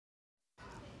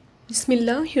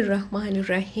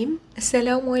Bismillahirrahmanirrahim.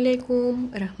 Assalamualaikum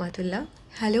rahmatullah.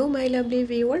 Hello my lovely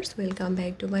viewers, welcome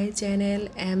back to my channel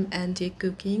M&J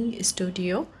Cooking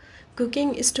Studio. Cooking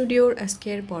স্টুডিওর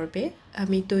আজকের পর্বে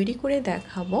আমি তৈরি করে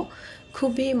দেখাবো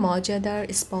খুবই মজাদার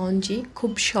স্পঞ্জি,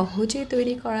 খুব সহজে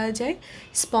তৈরি করা যায়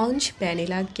স্পঞ্জ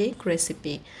ভ্যানিলা কেক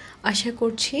রেসিপি। আশা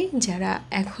করছি যারা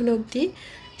এখন অবধি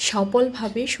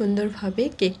সফলভাবে সুন্দরভাবে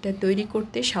কেকটা তৈরি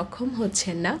করতে সক্ষম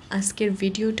হচ্ছেন না, আজকের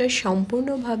ভিডিওটা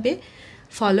সম্পূর্ণভাবে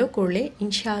ফলো করলে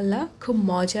ইনশাআল্লাহ খুব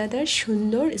মজাদার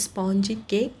সুন্দর স্পঞ্জি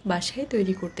কেক বাসায়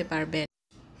তৈরি করতে পারবেন।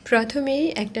 প্রথমেই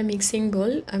একটা মিক্সিং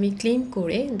বোল আমি ক্লিন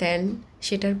করে দেন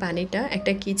সেটার পানিটা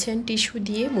একটা কিচেন টিস্যু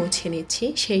দিয়ে মুছে নিচ্ছি,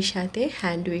 সেই সাথে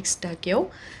হ্যান্ড উইক্সটাকেও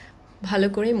ভালো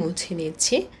করে মুছে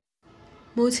নিচ্ছি।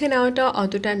 মুছে নেওয়াটা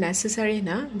অতটা নেসেসারি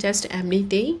না, জাস্ট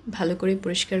এমনিতেই ভালো করে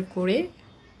পরিষ্কার করে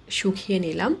শুকিয়ে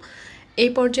নিলাম। এই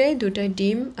পর্যায়ে দুটো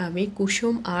ডিম আমি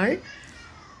কুসুম আর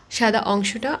সাদা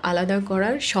অংশটা আলাদা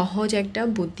করার সহজ একটা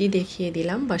বুদ্ধি দেখিয়ে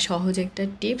দিলাম বা সহজ একটা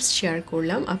টিপস শেয়ার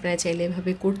করলাম। আপনারা চাইলে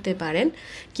এভাবে করতে পারেন,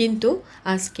 কিন্তু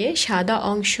আজকে সাদা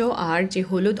অংশ আর যে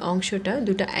হলুদ অংশটা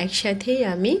দুটো একসাথেই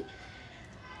আমি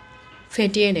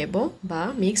ফেটিয়ে নেব বা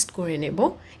মিক্সড করে নেব।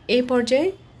 এই পর্যায়ে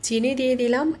চিনি দিয়ে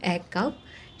দিলাম 1 কাপ।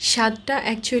 স্বাদটা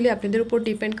অ্যাকচুয়ালি আপনাদের উপর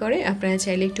ডিপেন্ড করে, আপনারা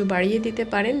চাইলে একটু বাড়িয়ে দিতে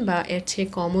পারেন বা এর চেয়ে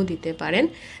কমও দিতে পারেন।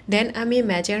 দেন আমি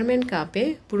মেজারমেন্ট কাপে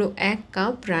পুরো 1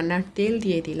 কাপ রান্নার তেল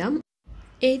দিয়ে দিলাম।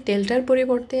 এই তেলটার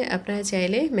পরিবর্তে আপনারা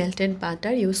চাইলে মেল্টেড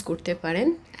বাটার ইউজ করতে পারেন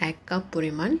 1 কাপ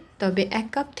পরিমাণ, তবে 1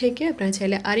 কাপ থেকে আপনারা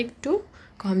চাইলে আরেকটু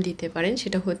কম দিতে পারেন,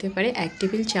 সেটা হতে পারে 1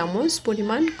 টেবিল চামচ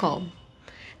পরিমাণ কম।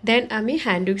 দেন আমি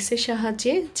হ্যান্ড উইক্সের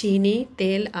সাহায্যে চিনি,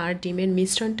 তেল আর ডিমের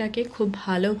মিশ্রণটাকে খুব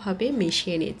ভালোভাবে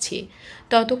মিশিয়ে নিচ্ছি।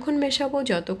 ততক্ষণ মেশাবো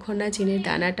যতক্ষণ না চিনির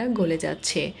দানাটা গলে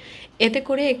যাচ্ছে, এতে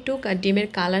করে একটু ডিমের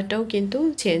কালারটাও কিন্তু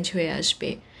চেঞ্জ হয়ে আসবে।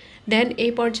 দেন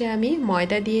এই পর্যায়ে আমি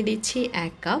ময়দা দিয়ে দিচ্ছি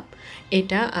 1 কাপ।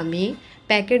 এটা আমি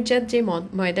প্যাকেটজাত যে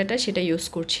ময়দাটা সেটা ইউজ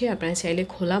করছি, আপনারা চাইলে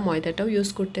খোলা ময়দাটাও ইউজ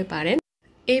করতে পারেন।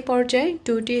 এই পর্যায়ে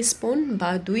 2 টিস্পুন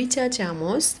বা 2 চা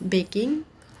চামচ বেকিং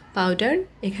পাউডার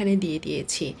এখানে দিয়ে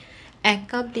দিয়েছি। 1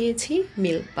 কাপ দিয়েছি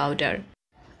মিল্ক পাউডার।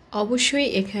 অবশ্যই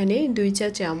এখানে 2 চা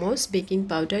চামচ বেকিং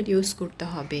পাউডার ইউজ করতে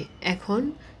হবে। এখন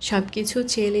সব কিছু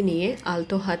চেলে নিয়ে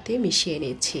আলতো হাতে মিশিয়ে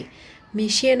নিচ্ছি।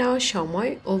 মিশিয়ে নেওয়ার সময়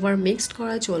ওভার মিক্সড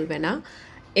করা চলবে না,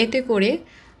 এতে করে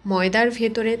ময়দার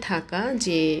ভেতরে থাকা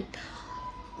যে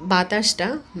বাতাসটা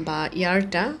বা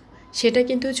এয়ারটা সেটা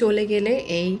কিন্তু চলে গেলে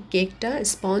এই কেকটা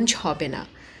স্পঞ্জ হবে না,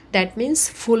 দ্যাট মিন্স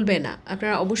ফুলবে না।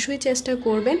 আপনারা অবশ্যই চেষ্টা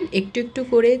করবেন একটু একটু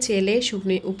করে চেলে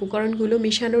শুকনো উপকরণগুলো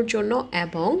মিশানোর জন্য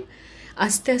এবং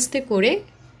আস্তে আস্তে করে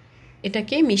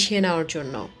এটাকে মিশিয়ে নেওয়ার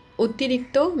জন্য।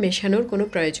 অতিরিক্ত মেশানোর কোনো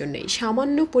প্রয়োজন নেই।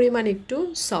 সামান্য পরিমাণ একটু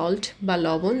সল্ট বা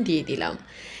লবণ দিয়ে দিলাম।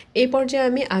 এই পর্যায়ে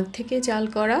আমি আগ থেকে জাল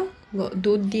করা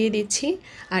দুধ দিয়ে দিচ্ছি,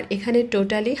 আর এখানে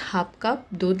টোটালি হাফ কাপ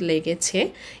দুধ লেগেছে।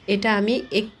 এটা আমি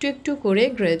একটু একটু করে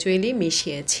গ্র্যাজুয়ালি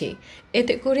মিশিয়েছি,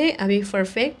 এতে করে আমি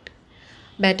পারফেক্ট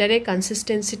ব্যাটারের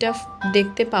কনসিস্টেন্সিটা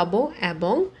দেখতে পাবো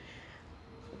এবং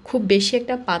খুব বেশি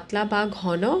একটা পাতলা বা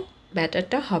ঘন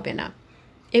ব্যাটারটা হবে না।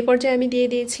 এই পর্যায়ে আমি দিয়ে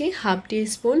দিয়েছি হাফ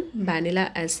টিস্পুন ভ্যানিলা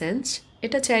এসেন্স।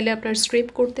 এটা চাইলে আপনার স্ক্রেপ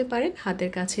করতে পারেন,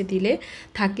 হাতের কাছে দিলে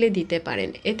থাকলে দিতে পারেন,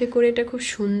 এতে করে এটা খুব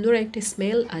সুন্দর একটা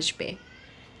স্মেল আসবে।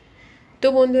 তো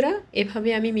বন্ধুরা, এভাবে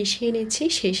আমি মিশিয়ে নিচ্ছি।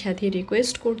 সেই সাথে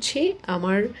রিকোয়েস্ট করছি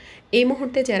আমার এই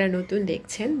মুহূর্তে যারা নতুন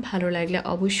দেখছেন, ভালো লাগলে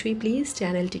অবশ্যই প্লিজ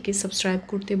চ্যানেলটিকে সাবস্ক্রাইব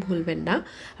করতে ভুলবেন না।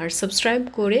 আর সাবস্ক্রাইব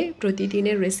করে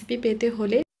প্রতিদিনের রেসিপি পেতে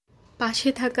হলে পাশে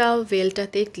থাকা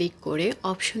বেলটাতে ক্লিক করে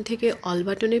অপশন থেকে অল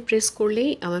বাটনে প্রেস করলেই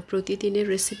আমার প্রতিদিনের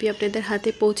রেসিপি আপনাদের হাতে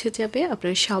পৌঁছে যাবে,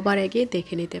 আপনারা সবার আগে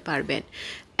দেখে নিতে পারবেন।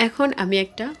 এখন আমি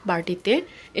একটা বাটিতে,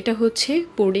 এটা হচ্ছে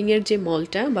পুডিংয়ের যে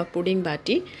মলটা বা পুডিং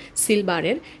বাটি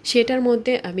সিলভারের, সেটার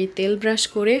মধ্যে আমি তেল ব্রাশ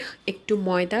করে একটু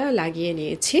ময়দা লাগিয়ে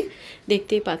নিয়েছি।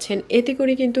 দেখতেই পাচ্ছেন, এতে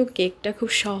করে কিন্তু কেকটা খুব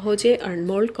সহজে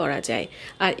আনমোল্ড করা যায়।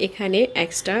 আর এখানে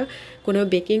এক্সট্রা কোনো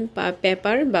বেকিং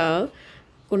পেপার বা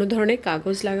কোনো ধরনের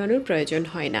কাগজ লাগানোর প্রয়োজন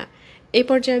হয় না। এই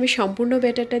পর্যায়ে আমি সম্পূর্ণ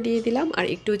ব্যাটারটা দিয়ে দিলাম আর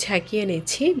একটু ঝাঁকিয়ে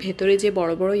নিচ্ছি। ভেতরে যে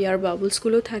বড় বড় এয়ার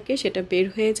বাবলসগুলো থাকে সেটা বের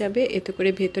হয়ে যাবে, এতে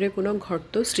করে ভেতরে কোনো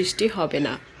গর্ত সৃষ্টি হবে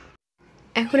না।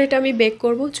 এখন এটা আমি বেক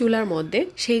করব চুলার মধ্যে,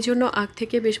 সেই জন্য আগ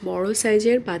থেকে বেশ বড়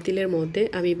সাইজের পাতিলের মধ্যে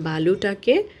আমি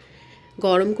বালুটাকে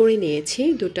গরম করে নিয়েছি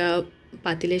দুটা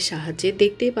পাতিলের সাহায্যে।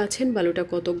 দেখতেই পাচ্ছেন বালুটা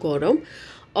কত গরম।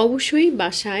 অবশ্যই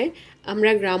বাসায়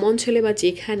আমরা গ্রাম অঞ্চলে বা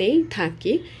যেখানেই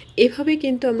থাকি এভাবে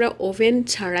কিন্তু আমরা ওভেন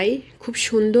ছাড়াই খুব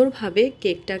সুন্দরভাবে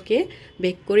কেকটাকে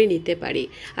বেক করে নিতে পারি।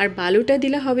 আর বালুটা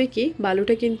দিলে হবে কি,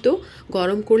 বালুটা কিন্তু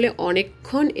গরম করলে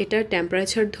অনেকক্ষণ এটা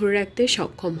টেম্পারেচার ধরে রাখতে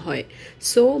সক্ষম হয়।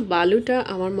 সো বালুটা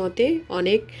আমার মতে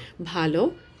অনেক ভালো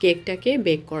কেকটাকে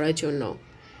বেক করার জন্য।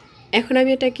 এখন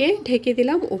আমি এটাকে ঢেকে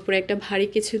দিলাম, উপরে একটা ভারী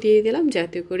কিছু দিয়ে দিলাম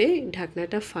যাতে করে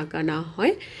ঢাকনাটা ফাঁকা না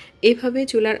হয়। এভাবে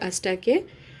চুলার আঁচটাকে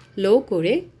লো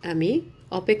করে আমি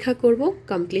অপেক্ষা করব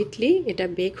কমপ্লিটলি এটা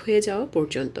বেক হয়ে যাওয়া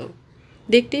পর্যন্ত।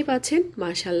 দেখতেই পাচ্ছেন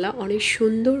মাশাআল্লাহ অনেক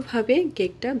সুন্দরভাবে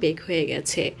কেকটা বেক হয়ে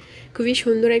গেছে, খুবই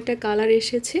সুন্দর একটা কালার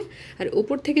এসেছে। আর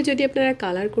উপর থেকে যদি আপনারা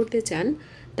কালার করতে চান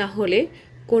তাহলে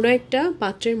কোনো একটা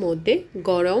পাত্রের মধ্যে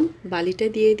গরম বালিটা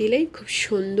দিয়ে দিলেই খুব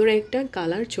সুন্দর একটা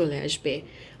কালার চলে আসবে।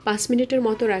 5 মিনিটের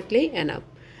মতো রাখলেই এনাফ।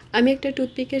 আমি একটা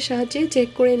টুথপিকের সাহায্যে চেক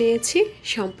করে নিয়েছি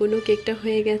সম্পূর্ণ কেকটা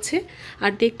হয়ে গেছে।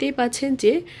 আর দেখতেই পাচ্ছেন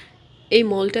যে এই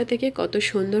মোল্ডটা থেকে কত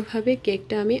সুন্দরভাবে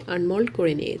কেকটা আমি আনমোল্ড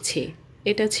করে নিয়েছি।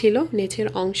 এটা ছিল নিচের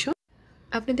অংশ।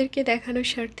 আপনাদেরকে দেখানোর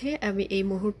স্বার্থে আমি এই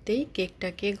মুহূর্তেই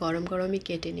কেকটাকে গরম গরমই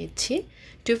কেটে নিচ্ছি।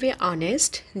 টু বি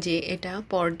অনেস্ট যে এটা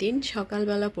পরদিন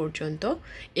সকালবেলা পর্যন্ত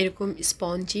এরকম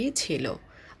স্পঞ্জি ছিল।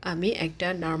 আমি একটা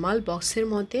নর্মাল বক্সের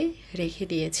মধ্যে রেখে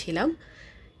দিয়েছিলাম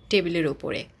টেবিলের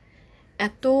উপরে।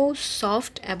 এত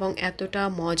সফট এবং এতটা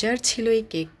মজার ছিল এই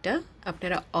কেকটা।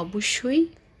 আপনারা অবশ্যই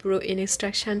পুরো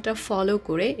ইনস্ট্রাকশানটা ফলো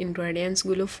করে,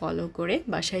 ইনগ্রেডিয়েন্টসগুলো ফলো করে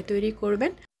বাসায় তৈরি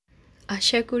করবেন।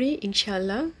 আশা করি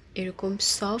ইনশাআল্লাহ এরকম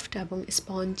সফট এবং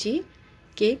স্পঞ্জি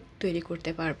কেক তৈরি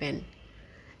করতে পারবেন।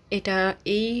 এটা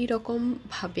এই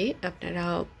রকমভাবে আপনারা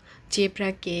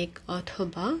জেব্রা কেক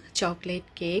অথবা চকলেট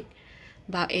কেক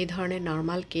বা এই ধরনের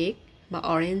নর্মাল কেক বা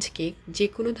অরেঞ্জ কেক, যে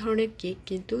কোনো ধরনের কেক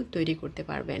কিন্তু তৈরি করতে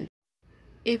পারবেন।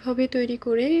 এভাবে তৈরি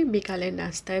করে বিকালের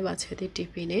নাস্তায় বাচ্চাদের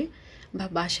টিফিনে বা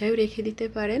বাসায়ও রেখে দিতে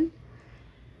পারেন।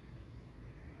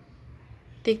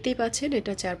 দেখতেই পাচ্ছেন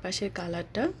এটা চারপাশের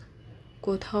কালারটা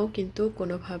কোথাও কিন্তু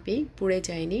কোনোভাবেই পুড়ে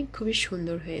যায়নি, খুবই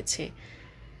সুন্দর হয়েছে।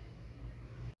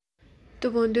 তো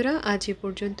বন্ধুরা আজ এ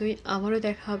পর্যন্তই, আবারও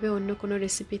দেখা হবে অন্য কোনো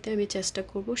রেসিপিতে। আমি চেষ্টা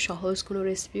করব সহজ কোনো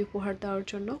রেসিপি উপহার দেওয়ার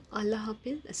জন্য। আল্লাহ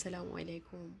হাফিজ, আসসালামু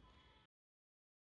আলাইকুম।